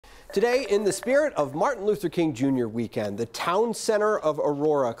Today, in the spirit of Martin Luther King Jr. weekend, the Town Center of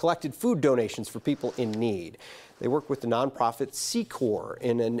Aurora collected food donations for people in need. They work with the nonprofit SECOR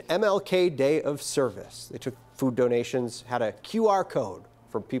in an MLK Day of Service. They took food donations, had a QR code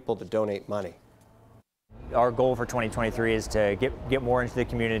for people to donate money. Our goal for 2023 is to get more into the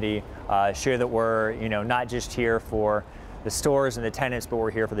community, show that we're not just here for the stores and the tenants, but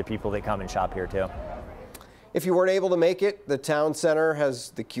we're here for the people that come and shop here too. If you weren't able to make it, the Town Center has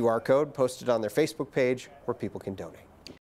the QR code posted on their Facebook page where people can donate.